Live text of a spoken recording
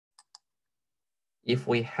if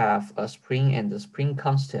we have a spring and the spring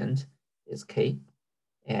constant is K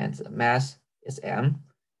and the mass is M,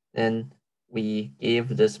 then we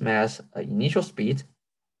give this mass an initial speed,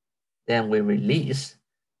 then we release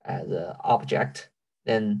the object,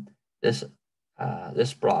 then this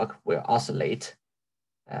block will oscillate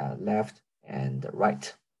left and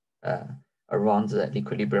right around the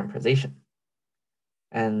equilibrium position.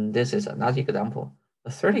 And this is another example.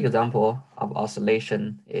 The third example of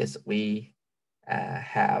oscillation is we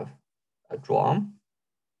have a drum,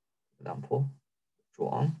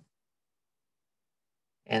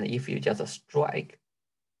 and if you just strike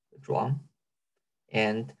the drum,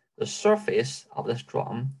 and the surface of this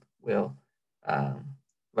drum will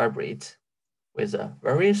vibrate with a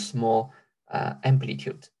very small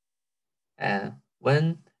amplitude. And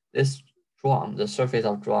when this drum, the surface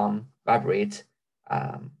of drum vibrates,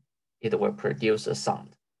 it will produce a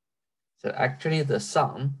sound. So actually the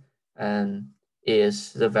sound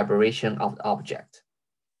is the vibration of the object.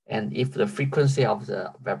 And if the frequency of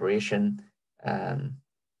the vibration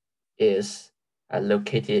is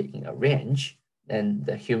located in a range, then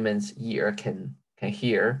the human's ear can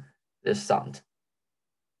hear this sound.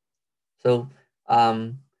 So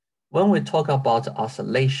when we talk about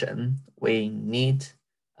oscillation, we need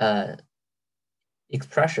an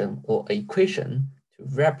expression or equation to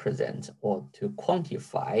represent or to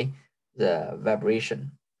quantify the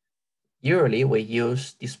vibration. Usually we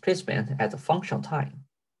use displacement as a function of time.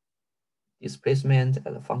 Displacement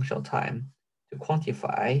as a function of time to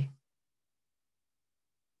quantify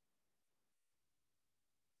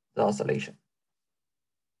the oscillation.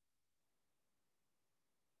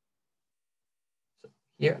 So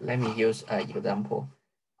here, let me use an example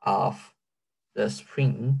of the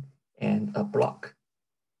spring and a block.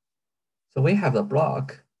 So we have a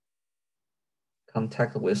block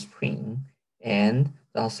contact with spring, and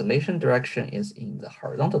the oscillation direction is in the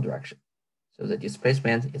horizontal direction. So the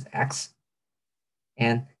displacement is x.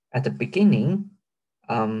 And at the beginning,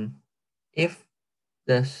 if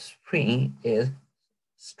the spring is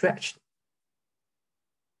stretched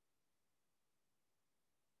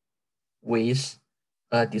with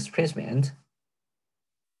a displacement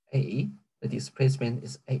A, the displacement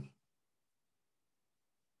is A.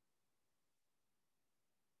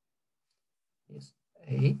 Is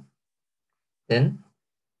A. Then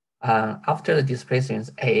after the displacement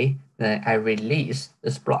is A, then I release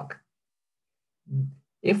this block.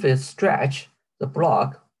 If it's stretched, the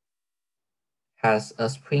block has a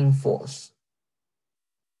spring force.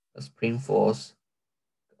 The spring force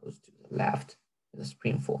goes to the left, the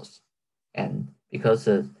spring force. And because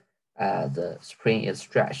the spring is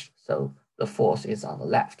stretched, so the force is on the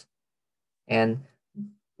left. And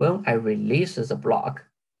when I release the block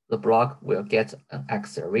will get an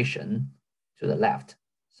acceleration to the left.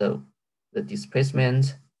 So the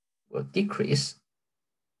displacement will decrease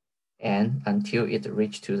and until it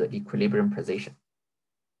reaches to the equilibrium position.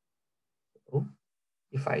 So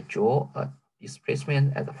if I draw a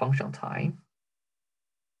displacement as a function of time,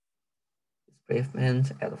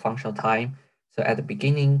 so at the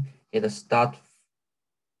beginning, it starts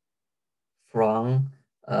from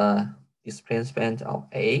a displacement of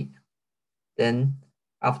A. Then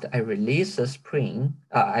after I release the spring,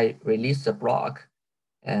 I release the block,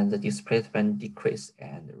 and the displacement decrease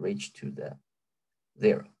and reach to the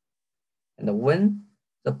 0. And when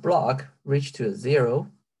the block reach to 0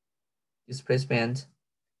 displacement,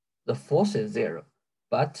 the force is 0.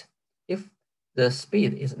 But if the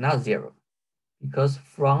speed is not 0, because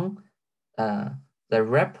from the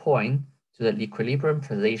red point to the equilibrium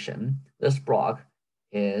position, this block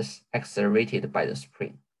is accelerated by the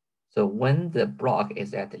spring. So when the block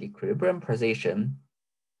is at the equilibrium position,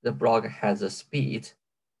 the block has a speed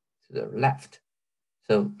to the left.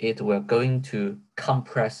 So it will going to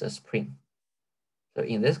compress the spring. So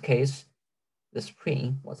in this case, the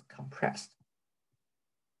spring was compressed.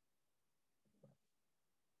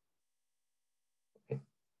 Okay.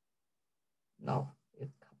 Now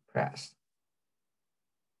it's compressed.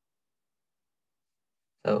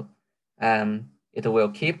 So it will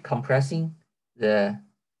keep compressing the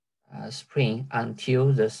spring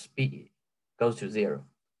until the speed goes to 0.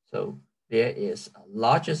 So there is a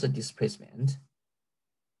largest displacement.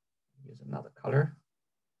 Use another color.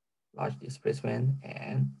 Large displacement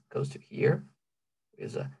and goes to here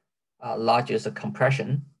with a largest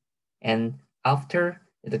compression. And after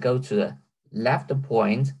it goes to the left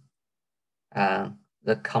point,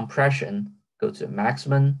 the compression goes to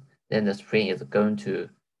maximum. Then the spring is going to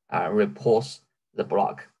repulse the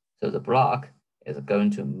block. So the block is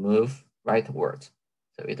going to move rightwards.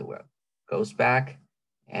 So it will goes back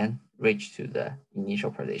and reach to the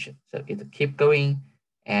initial position. So it keep going,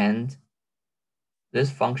 and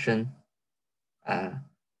this function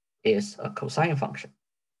is a cosine function.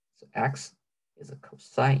 So x is a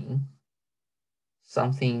cosine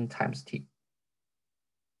something times t.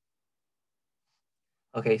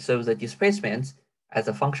 Okay, so the displacement as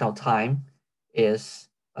a function of time is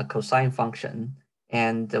a cosine function,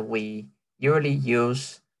 and we usually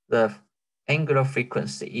use the angular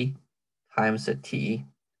frequency times the t,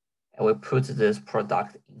 and we put this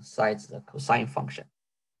product inside the cosine function.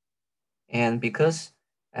 And because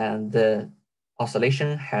the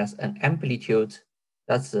oscillation has an amplitude,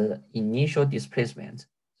 that's the initial displacement,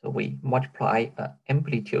 so we multiply an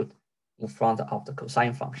amplitude in front of the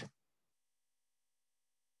cosine function.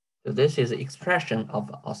 So this is the expression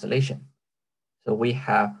of oscillation. So we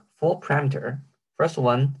have 4 parameters. First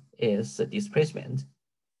one is the displacement.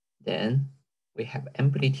 Then we have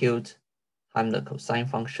amplitude times the cosine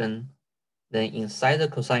function. Then inside the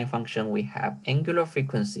cosine function, we have angular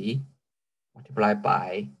frequency multiplied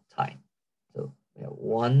by time. So we have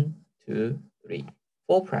 1, 2, 3,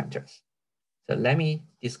 4 parameters. So let me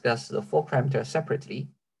discuss the 4 parameters separately.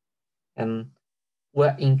 And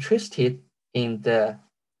we're interested in the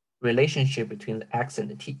relationship between the x and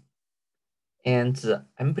the t. And the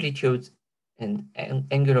amplitude and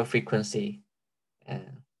angular frequency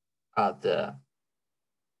are the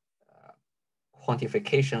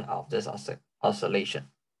quantification of this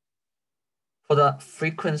oscillation. For the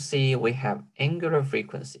frequency, we have angular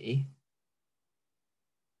frequency,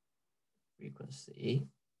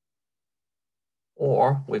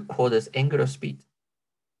 or we call this angular speed.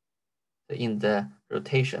 So in the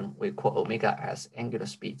rotation, we call omega as angular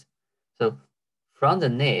speed. So from the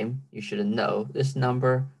name, you should know this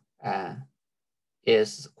number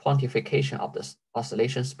is quantification of the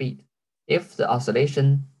oscillation speed. If the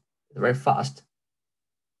oscillation is very fast,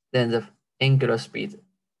 then the angular speed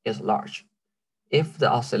is large. If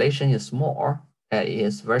the oscillation is small,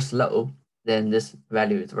 is very slow, then this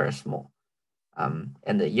value is very small.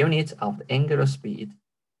 And the unit of the angular speed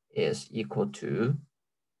is equal to,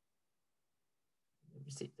 let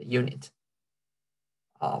me see, the unit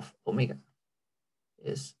of omega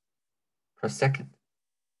is per second,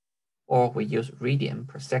 or we use radian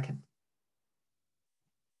per second.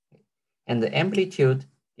 And the amplitude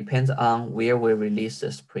depends on where we release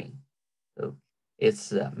the spring. So it's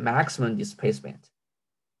the maximum displacement.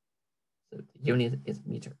 So the unit is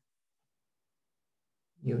meter.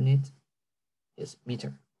 Unit is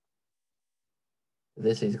meter.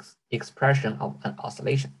 This is expression of an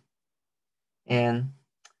oscillation. And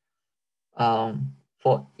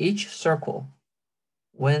for each circle,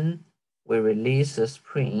 when we release the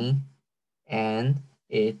spring and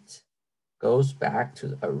it goes back to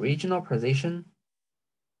the original position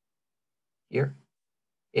here,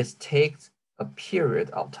 it takes a period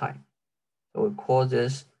of time. So we call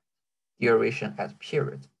this duration as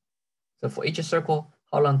period. So for each circle,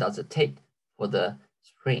 how long does it take for the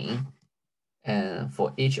spring and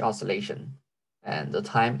for each oscillation? And the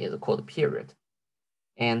time is called period.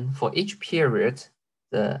 And for each period,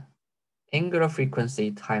 the angular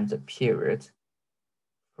frequency times the period,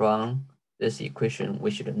 from this equation,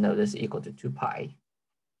 we should know this is equal to 2 pi.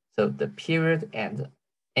 So the period and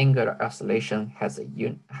angular oscillation has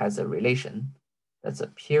a relation. That's a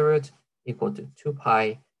period equal to 2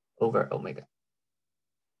 pi over omega.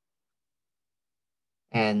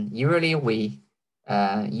 And usually we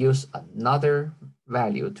use another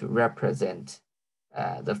value to represent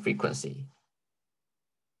the frequency.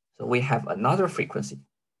 So we have another frequency,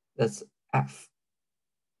 that's f.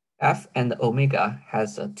 F and omega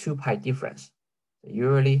has a 2 pi difference. So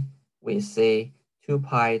usually we say 2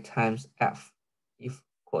 pi times f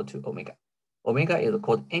equal to omega. Omega is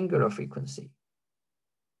called angular frequency.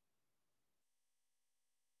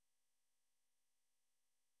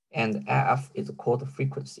 And f is called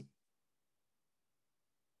frequency.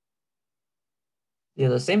 They're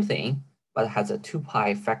the same thing, but has a 2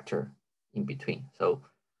 pi factor in between. So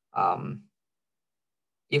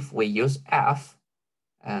if we use f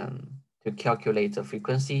to calculate the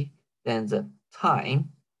frequency, then the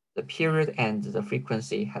time, the period, and the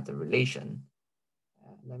frequency have the relation.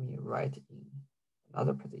 Let me write in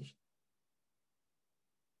another position.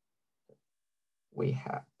 We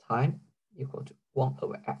have time equal to 1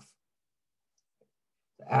 over f.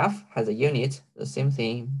 The f has a unit, the same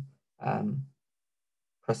thing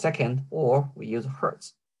per second, or we use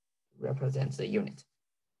hertz to represent the unit.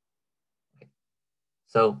 Okay.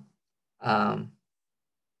 So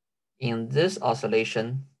in this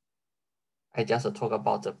oscillation, I just talk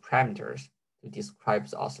about the parameters to describe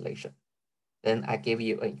the oscillation. Then I give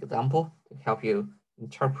you an example to help you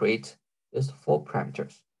interpret these 4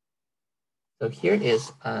 parameters. So here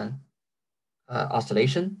is an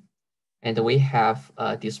oscillation, and we have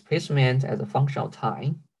displacement as a function of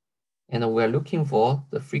time, and we're looking for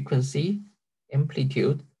the frequency,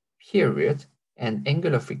 amplitude, period, and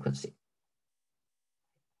angular frequency.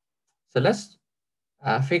 So let's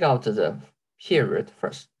figure out the period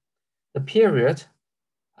first. The period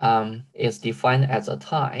is defined as a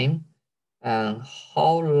time, and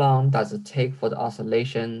how long does it take for the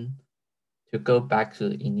oscillation to go back to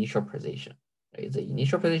the initial position? Right? The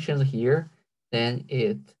initial position is here, then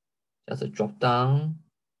it just drop down,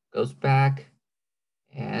 goes back,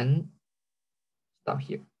 and stop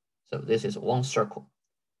here. So this is one circle.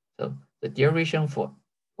 So the duration for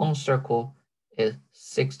one circle is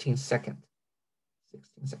 16 seconds.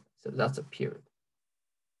 16 seconds. So that's a period.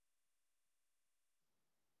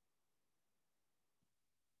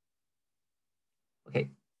 Okay.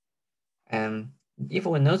 And if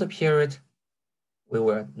we know the period, we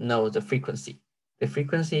will know the frequency. The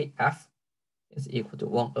frequency f is equal to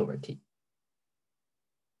 1 over t.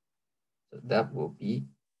 So that will be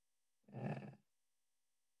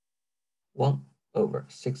 1 over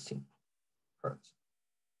 16 hertz.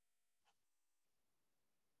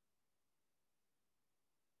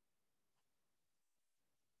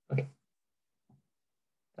 Okay,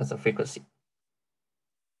 that's the frequency.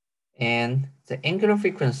 And the angular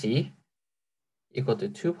frequency equal to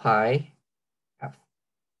 2 pi f.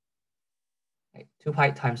 Okay, 2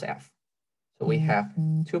 pi times f. So we have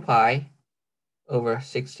 2 pi over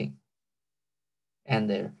 16.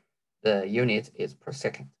 And the unit is per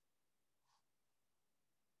second.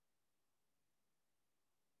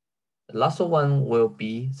 The last one will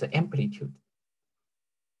be the amplitude.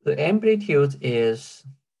 The amplitude is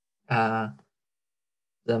the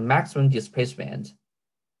maximum displacement.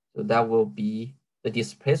 So that will be the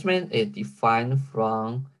displacement is defined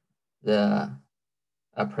from the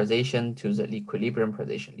position to the equilibrium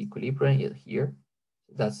position. Equilibrium is here.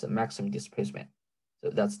 So that's the maximum displacement. So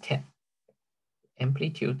that's 10.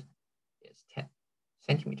 Amplitude is 10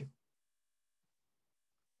 centimeter.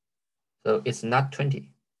 So it's not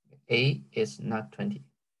 20. A is not 20.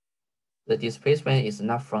 The displacement is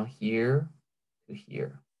not from here to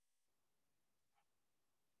here.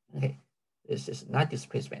 Okay, this is not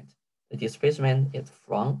displacement. The displacement is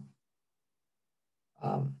from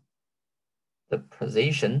the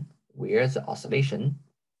position where the oscillation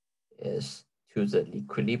is to the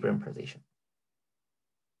equilibrium position.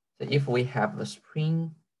 So if we have a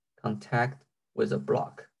spring contact with a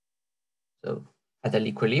block, so at the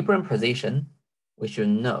equilibrium position, we should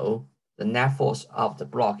know the net force of the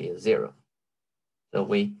block is 0. So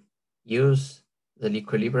we use the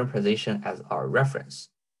equilibrium position as our reference.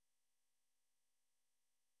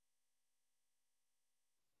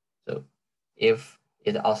 So if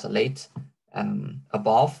it oscillates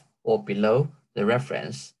above or below the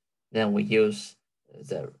reference, then we use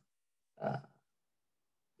the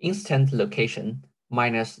instant location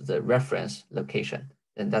minus the reference location,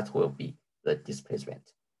 then that will be the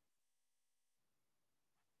displacement.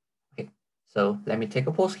 Okay, so let me take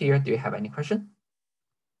a pause here. Do you have any question?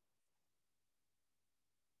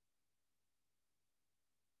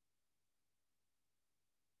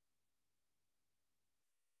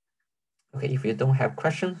 Okay, if you don't have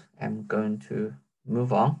questions, I'm going to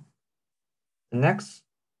move on. The next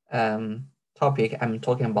topic I'm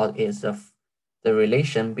talking about is the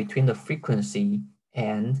relation between the frequency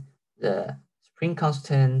and the spring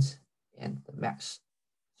constant and the mass.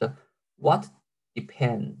 So what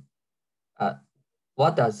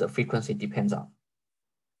does the frequency depends on?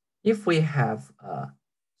 If we have a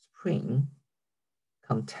spring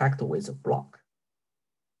contact with a block,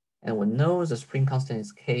 and we know the spring constant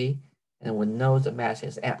is K, and we know the mass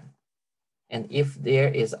is M, and if there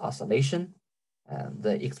is oscillation,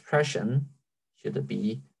 the expression should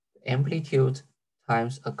be amplitude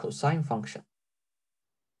times a cosine function.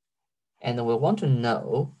 And we want to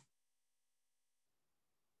know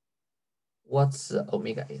what the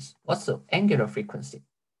omega is. What's the angular frequency?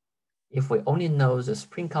 If we only know the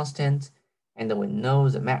spring constant and we know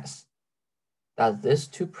the mass, does these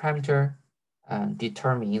two parameters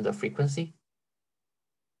determine the frequency?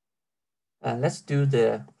 Let's do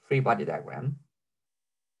the free body diagram.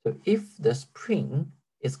 So if the spring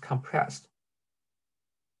is compressed,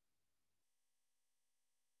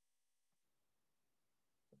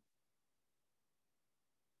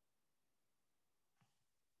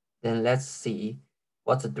 then let's see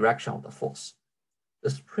what's the direction of the force. The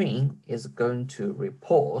spring is going to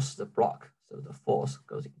repulse the block, so the force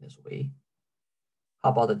goes in this way. How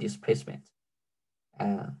about the displacement?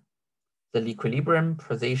 The equilibrium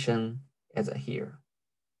position is here.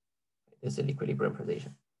 is the equilibrium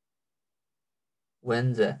position.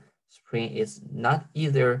 When the spring is not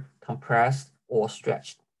either compressed or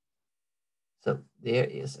stretched. So there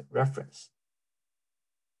is a reference.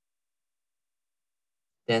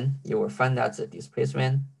 Then you will find that the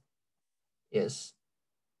displacement is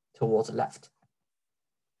towards the left.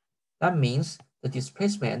 That means the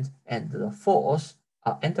displacement and the force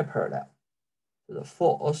are antiparallel. So the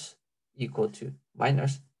force equal to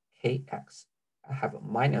minus kx. I have a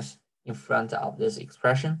minus in front of this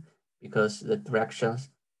expression because the directions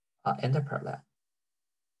are antiparallel.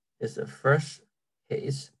 This is the first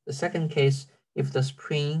case. The second case, if the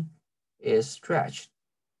spring is stretched,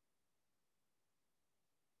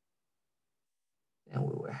 then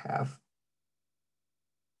we will have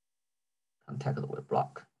contact with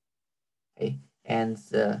block. Okay, and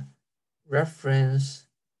the reference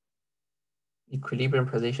equilibrium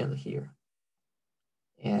position here,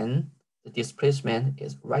 and the displacement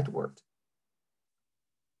is rightward.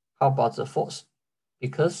 How about the force?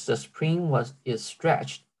 Because the spring is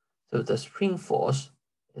stretched, so the spring force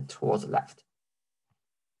is towards the left.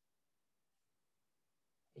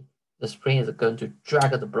 The spring is going to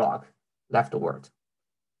drag the block leftward.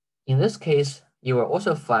 In this case, you will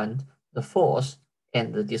also find the force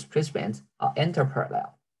and the displacement are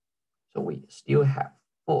antiparallel. So we still have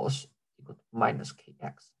force equal to minus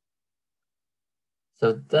kx.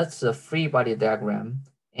 So that's the free body diagram,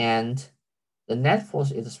 and the net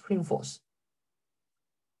force is the spring force.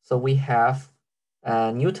 So we have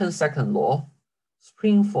Newton's second law,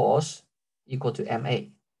 spring force equal to ma.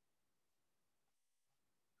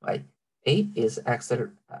 Right? A is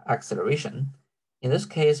acceleration. In this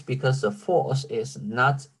case, because the force is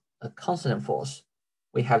not a constant force,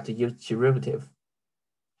 we have to use derivative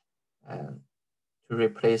to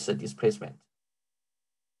replace the displacement.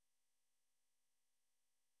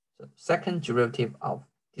 So second derivative of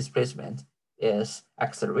displacement is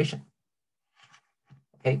acceleration.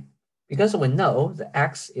 Okay, because we know the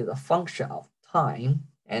x is a function of time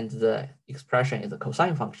and the expression is a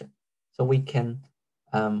cosine function, so we can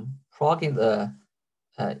plug in the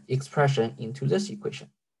expression into this equation.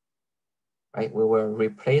 Right, we will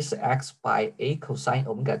replace x by a cosine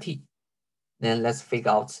omega t. Then let's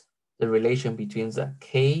figure out the relation between the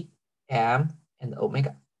k, m, and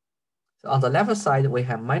omega. So on the left side, we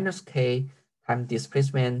have minus k times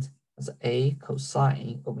displacement as a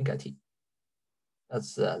cosine omega t.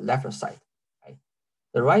 That's the left side. Right?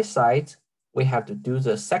 The right side, we have to do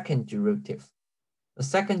the second derivative. The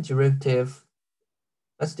second derivative,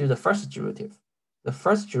 let's do the first derivative. The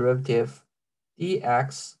first derivative,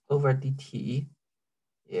 dx over dt,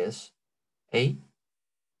 is a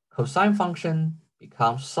cosine function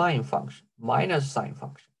becomes sine function minus sine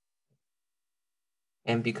function.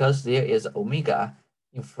 And because there is omega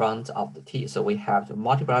in front of the t, so we have to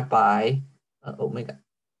multiply by omega.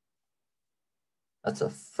 That's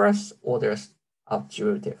the first order of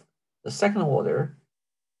derivative. The second order,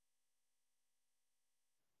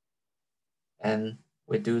 and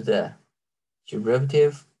we do the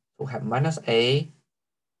derivative to have minus a,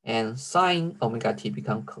 and sine omega t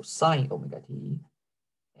become cosine omega t,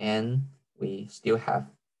 and we still have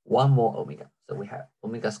one more omega, so we have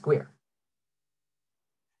omega squared.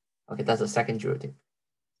 Okay, that's the second derivative.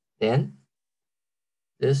 Then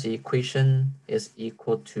this equation is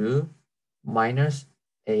equal to minus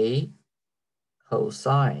a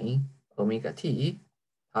cosine omega t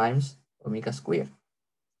times omega squared.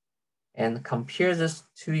 And compare these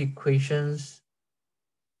two equations.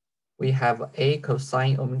 We have a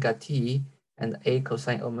cosine omega t and a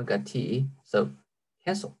cosine omega t, so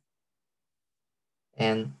cancel.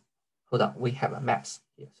 And hold on, we have a mass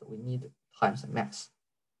here, so we need times the mass.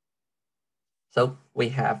 So we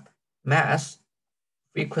have mass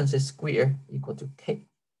frequency squared equal to k.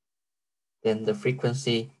 Then the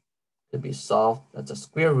frequency could be solved as the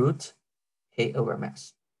square root k over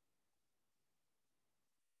mass.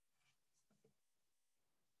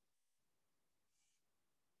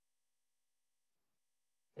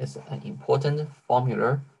 It's an important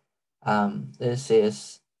formula. This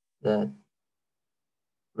is the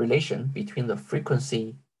relation between the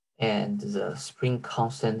frequency and the spring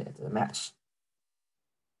constant and the mass.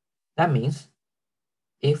 That means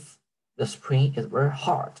if the spring is very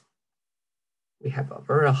hard, we have a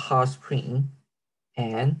very hard spring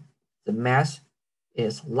and the mass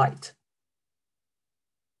is light,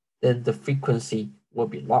 then the frequency will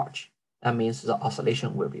be large. That means the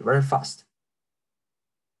oscillation will be very fast.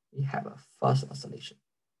 We have a fast oscillation.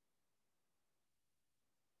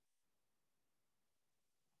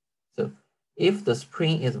 So if the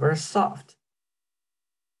spring is very soft,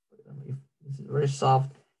 if it's very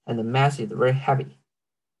soft and the mass is very heavy,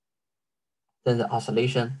 then the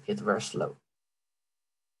oscillation is very slow.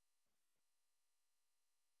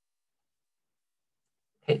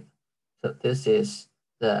 Okay, so this is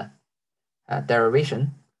the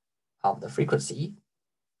derivation of the frequency.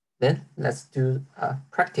 Then let's do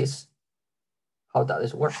practice. How does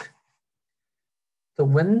this work? So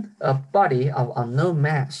when a body of unknown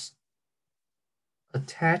mass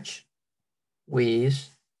attached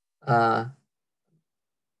with a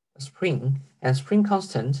spring, and spring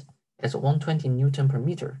constant is 120 Newton per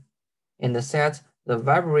meter, and the set the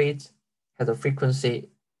vibrate has a frequency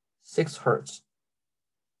 6 Hertz.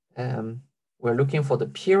 We're looking for the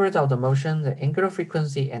period of the motion, the angular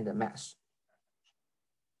frequency, and the mass.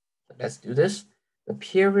 So let's do this. The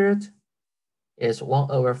period is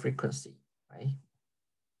 1 over frequency, right?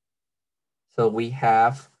 So we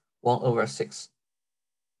have 1 over 6.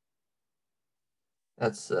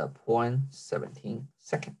 That's 0.17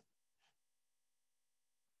 second.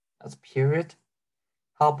 That's period.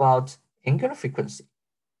 How about angular frequency?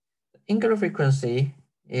 The angular frequency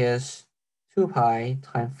is 2 pi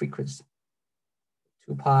times frequency.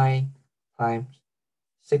 2 pi times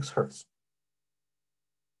 6 Hertz.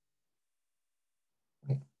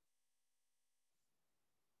 Okay.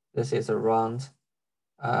 This is around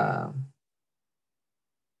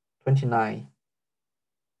 29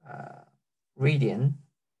 radian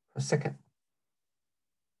per second.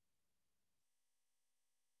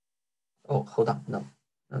 Oh, hold on, no.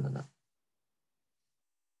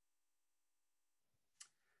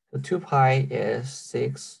 So 2 pi is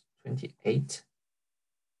 628.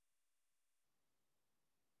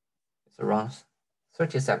 It's around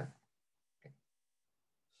 37. Okay.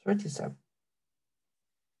 37.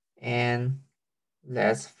 And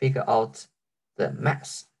let's figure out the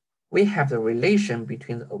mass. We have the relation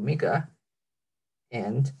between the omega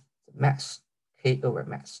and the mass, K over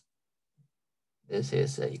mass. This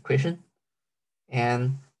is the equation.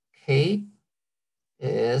 And K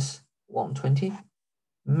is 120.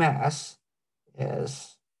 Mass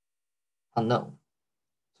is unknown.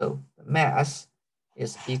 So the mass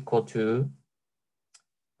is equal to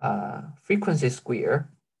frequency square,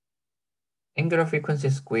 angular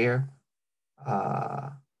frequency square,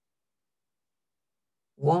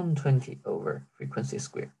 120 over frequency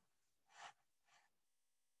square.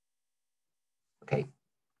 Okay.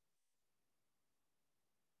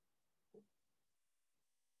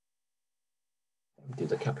 Let me do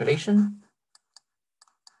the calculation.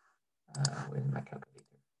 Where's my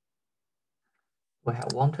calculator? We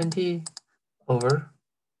have 120 over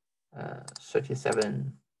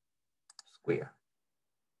 37 square.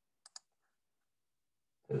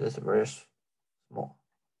 So this is very small.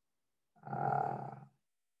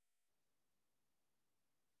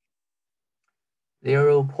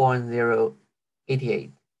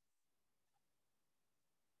 0.088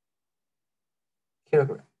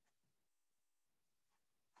 kilogram.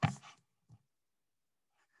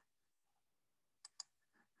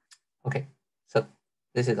 Okay, so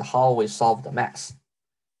this is how we solve the mass.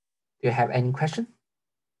 Do you have any question?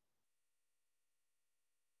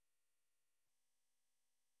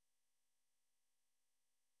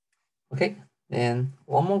 Okay, then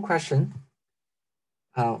one more question.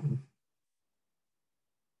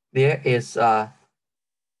 There is a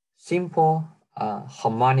simple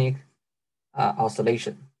harmonic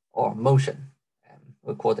oscillation or motion.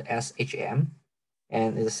 We call it SHM.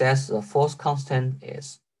 And it says the force constant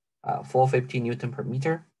is 450 Newton per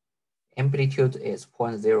meter. Amplitude is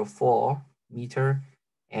 0.04 meter.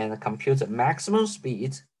 And compute the maximum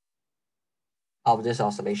speed of this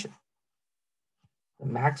oscillation. The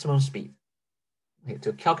maximum speed. Okay,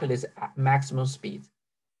 to calculate the maximum speed,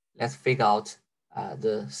 let's figure out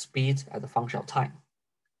the speed as a function of time.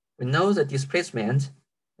 We know the displacement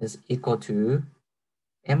is equal to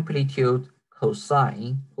amplitude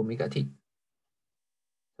cosine omega t.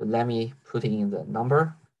 So let me put in the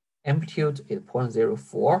number. Amplitude is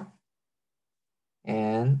 0.04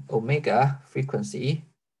 and omega frequency.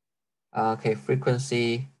 Okay,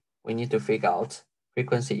 frequency, we need to figure out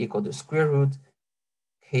frequency equal to square root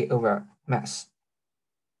K over mass.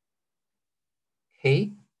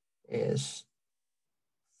 K is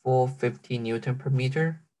 450 Newton per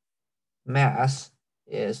meter. Mass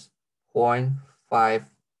is 0.5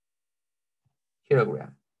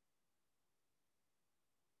 kilogram.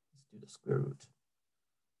 Let's do the square root.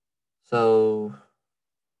 So,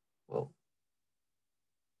 well,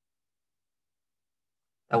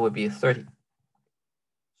 that would be 30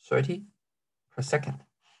 per second.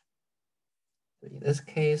 So in this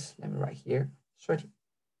case, let me write here 30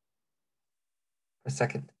 per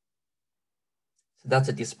second. So that's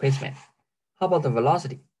the displacement. How about the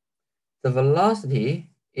velocity? The velocity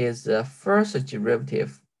is the first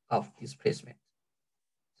derivative of displacement.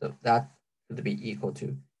 So that would be equal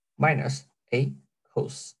to minus A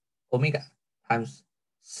cos omega times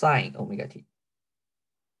sine omega t.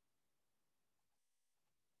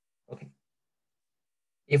 Okay.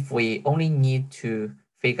 If we only need to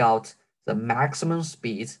figure out the maximum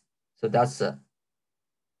speed, so that's the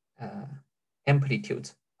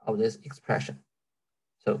amplitude of this expression.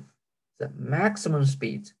 So the maximum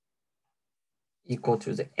speed equal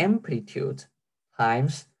to the amplitude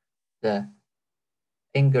times the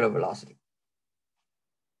angular velocity.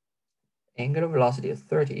 Angular velocity is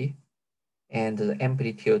 30 and the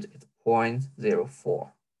amplitude is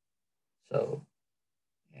 0.04. So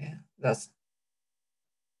yeah, that's,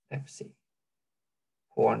 let's see,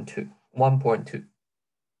 1.2.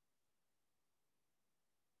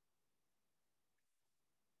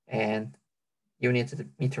 And units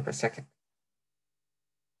meter per second.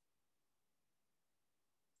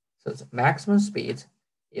 So the maximum speed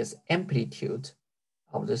is amplitude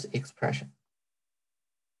of this expression.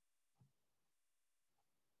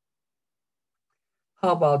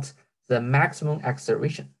 How about the maximum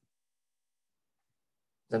acceleration?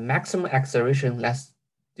 The maximum acceleration, let's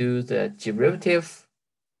do the derivative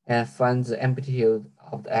and find the amplitude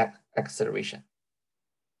of the acceleration.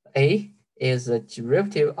 A is the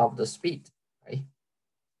derivative of the speed, right?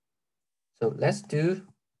 So let's do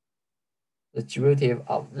the derivative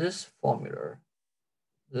of this formula.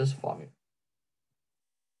 So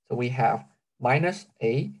we have minus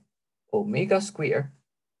A omega squared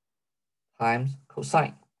times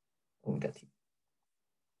cosine omega t.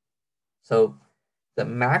 So the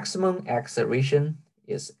maximum acceleration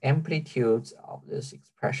is amplitude of this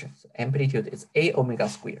expression. So amplitude is A omega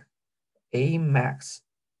squared. A max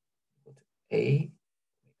equal to A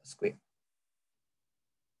omega squared.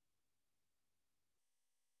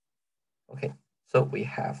 Okay, so we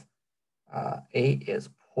have A is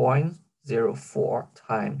 0.04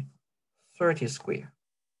 times 30 squared.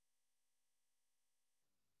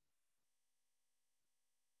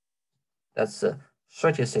 That's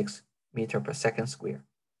 36 meter per second squared.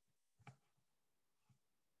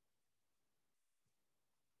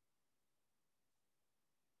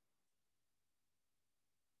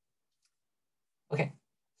 Okay,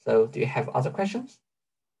 so do you have other questions?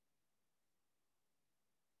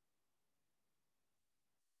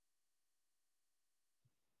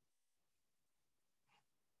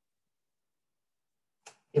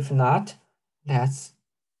 If not, let's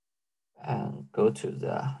go to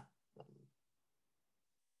the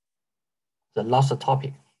last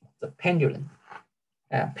topic, the pendulum.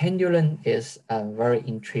 Pendulum is a very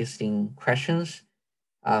interesting questions.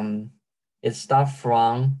 It starts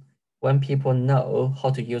from when people know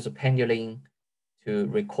how to use a pendulum to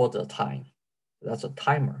record the time. That's a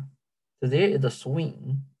timer. So there is a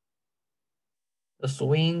swing. The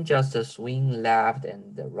swing just a swing left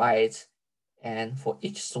and the right, and for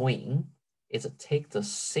each swing, it takes the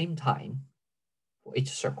same time for each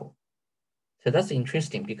circle. So that's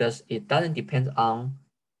interesting because it doesn't depend on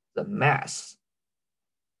the mass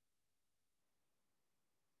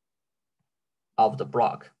of the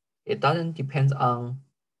block. It doesn't depend on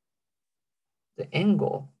the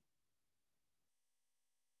angle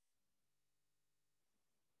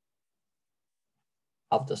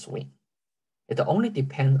of the swing. It only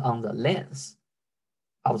depends on the length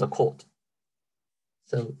of the cord.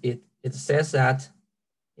 So it says that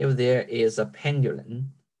if there is a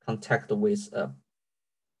pendulum contact with a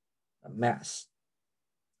mass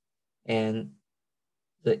and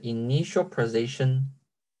the initial position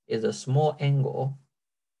is a small angle,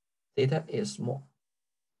 theta is small.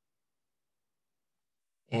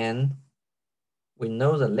 And we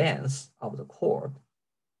know the length of the cord.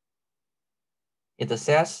 It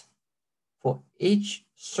says for each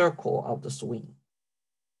circle of the swing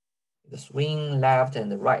left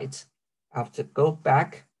and the right, I have to go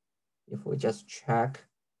back. If we just check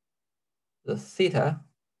the theta,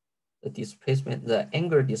 the displacement, the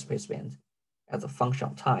angular displacement as a function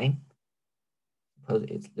of time, suppose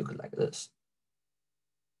it looks like this.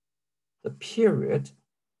 The period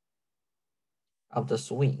of the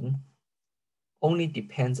swing only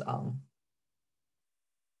depends on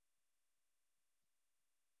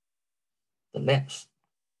the length.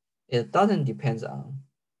 It doesn't depend on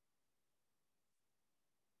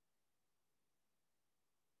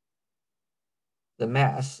the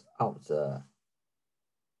mass of the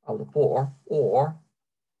ball or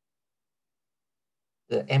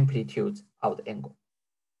the amplitude of the angle.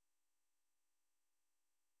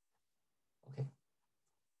 Okay.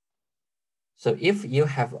 So if you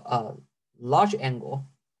have a large angle,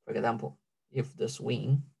 for example, if the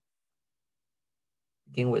swing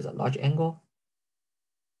begin with a large angle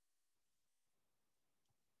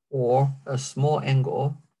or a small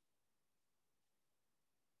angle.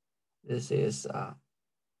 This is a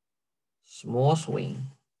small swing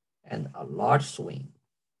and a large swing.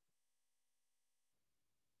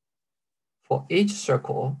 For each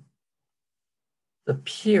circle, the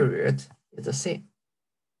period is the same.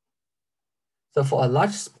 So for a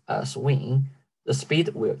large swing, the speed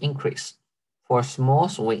will increase. For a small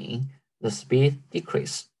swing, the speed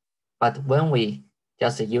decrease. But when we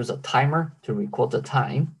just use a timer to record the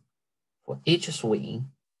time, for each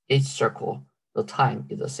swing, each circle, the time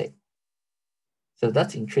is the same. So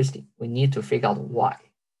that's interesting. We need to figure out why.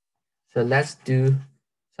 So let's do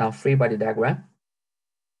some free body diagram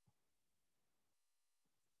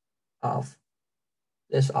of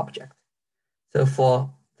this object. So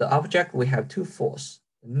for the object, we have two forces,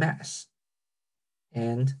 the mass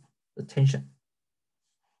and the tension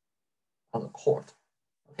on the cord.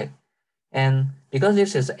 Okay. And because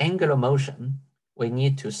this is angular motion, we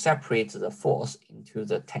need to separate the force into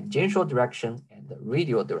the tangential direction and the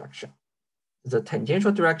radial direction. The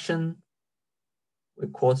tangential direction we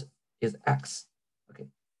call is x. Okay.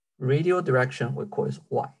 Radial direction we call is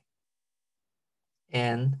y.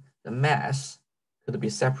 And the mass could be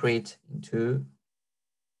separated into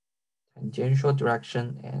tangential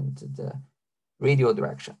direction and the radial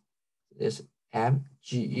direction. This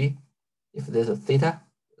mg, if there's a theta,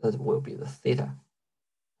 that will be the theta.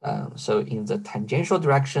 So in the tangential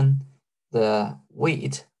direction, the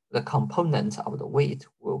weight, the component of the weight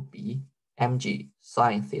will be mg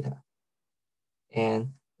sine theta.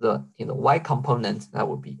 And in the y component, that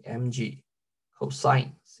will be mg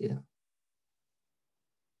cosine theta.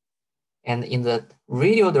 And in the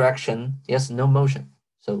radial direction, there's no motion.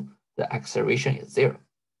 So the acceleration is 0.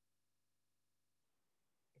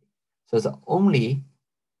 So the only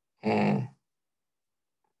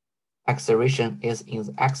acceleration is in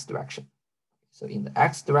the x direction. So in the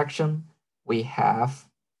x direction, we have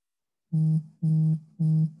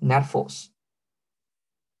net force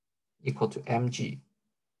equal to mg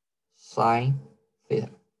sine theta.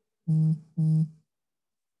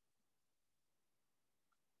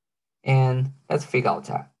 And let's figure out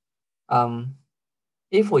that.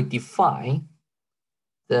 If we define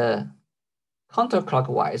the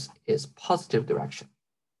counterclockwise is positive direction,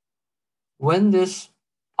 when this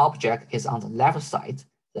object is on the left side,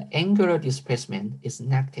 the angular displacement is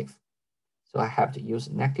negative. So I have to use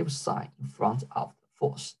negative sign in front of the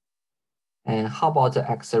force. And how about the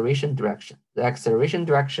acceleration direction? The acceleration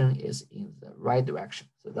direction is in the right direction.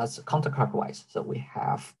 So that's counterclockwise. So we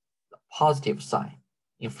have the positive sign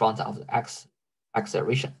in front of the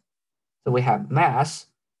acceleration. So we have mass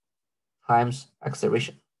times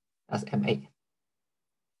acceleration. That's ma.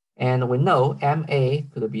 And we know ma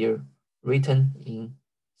could be written in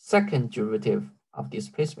second derivative of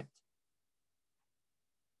displacement.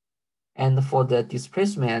 And for the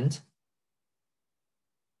displacement,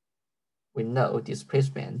 we know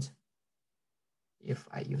displacement, if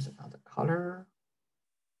I use another color,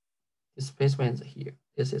 displacement here.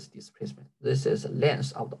 This is displacement. This is the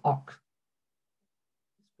length of the arc.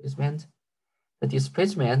 Displacement. The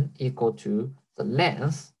displacement equal to the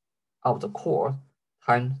length of the cord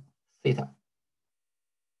times theta.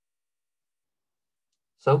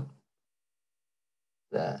 So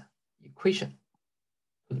the equation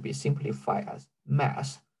could be simplified as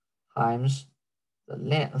mass times the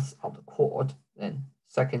length of the cord, then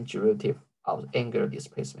second derivative of the angular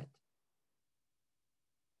displacement.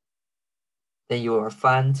 Then you will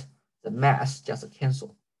find the mass just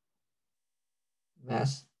cancel.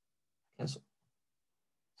 Mass cancel.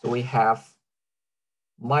 So we have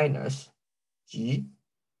minus g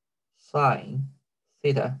sine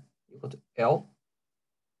theta equal to L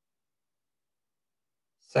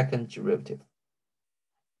second derivative.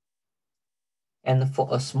 And for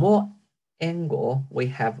a small angle, we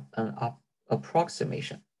have an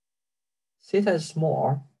approximation. Theta is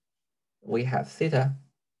small, we have theta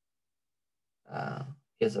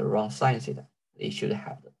is around sine theta. They should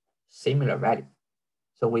have the similar value.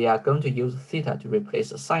 So we are going to use theta to replace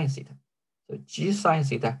the sine theta. So g sine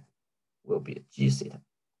theta will be g theta.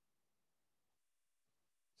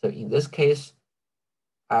 So in this case,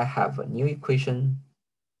 I have a new equation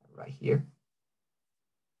right here.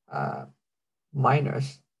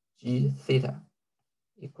 Minus g theta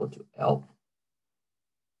equal to L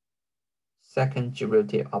second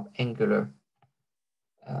derivative of angular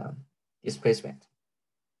displacement.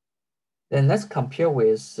 Then let's compare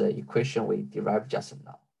with the equation we derived just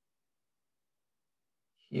now.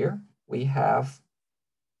 Here we have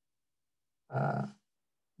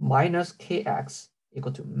minus kx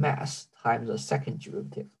equal to mass times the second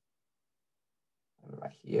derivative.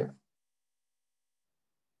 Right here,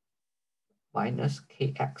 minus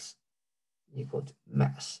kx equal to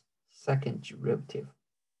mass second derivative.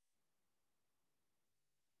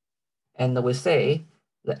 And we say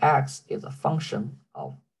the x is a function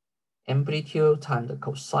of amplitude times the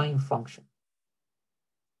cosine function.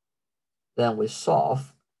 Then we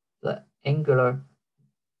solve the angular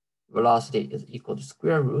velocity is equal to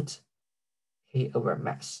square root k over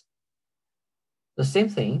mass. The same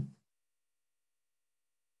thing,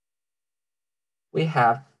 we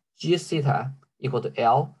have g theta equal to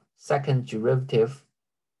L second derivative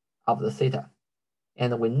of the theta.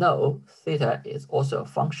 And we know theta is also a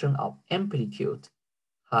function of amplitude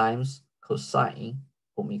times cosine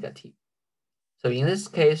omega t. So in this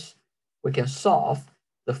case, we can solve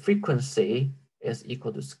the frequency is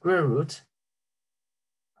equal to square root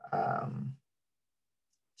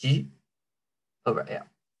g over L.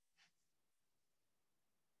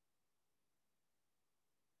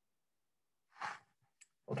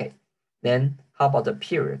 Okay, then how about the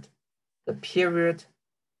period? The period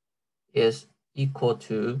is equal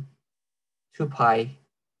to 2 pi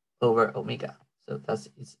over omega. So that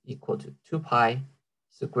is equal to 2 pi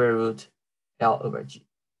square root L over G.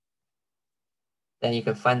 Then you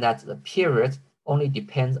can find that the period only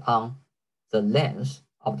depends on the length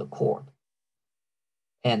of the cord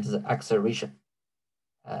and the acceleration,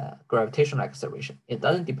 gravitational acceleration. It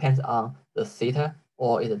doesn't depend on the theta,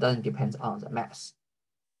 or it doesn't depend on the mass.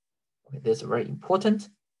 Okay, this is very important,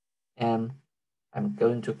 and I'm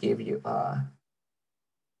going to give you an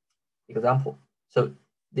example. So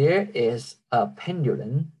there is a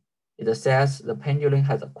pendulum. It says the pendulum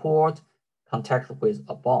has a cord contact with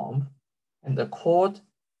a bomb, and the cord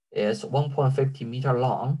is 1.50 meter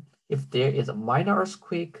long. If there is a minor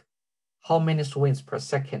earthquake, how many swings per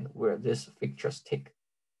second will this fixture take?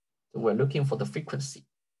 So we're looking for the frequency.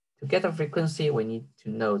 To get the frequency, we need to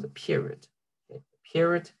know the period. Okay. The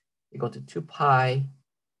period equal to 2 pi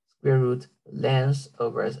square root length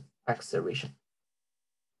over acceleration,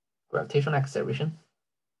 gravitational acceleration.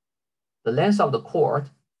 The length of the cord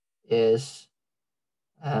is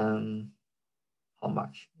how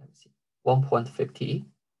much? Let me see, 1.50,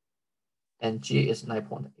 and G is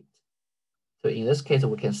 9.8. So in this case,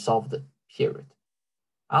 we can solve the period.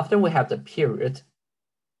 After we have the period,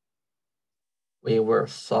 we will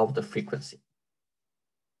solve the frequency.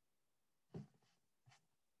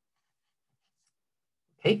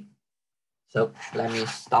 Okay, so let me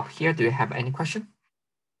stop here. Do you have any question?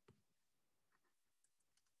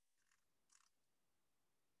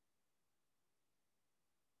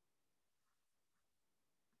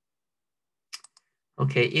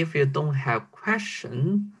 Okay, if you don't have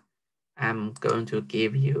question, I'm going to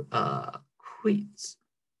give you a quiz.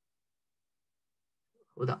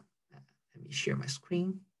 Hold on, let me share my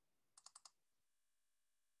screen.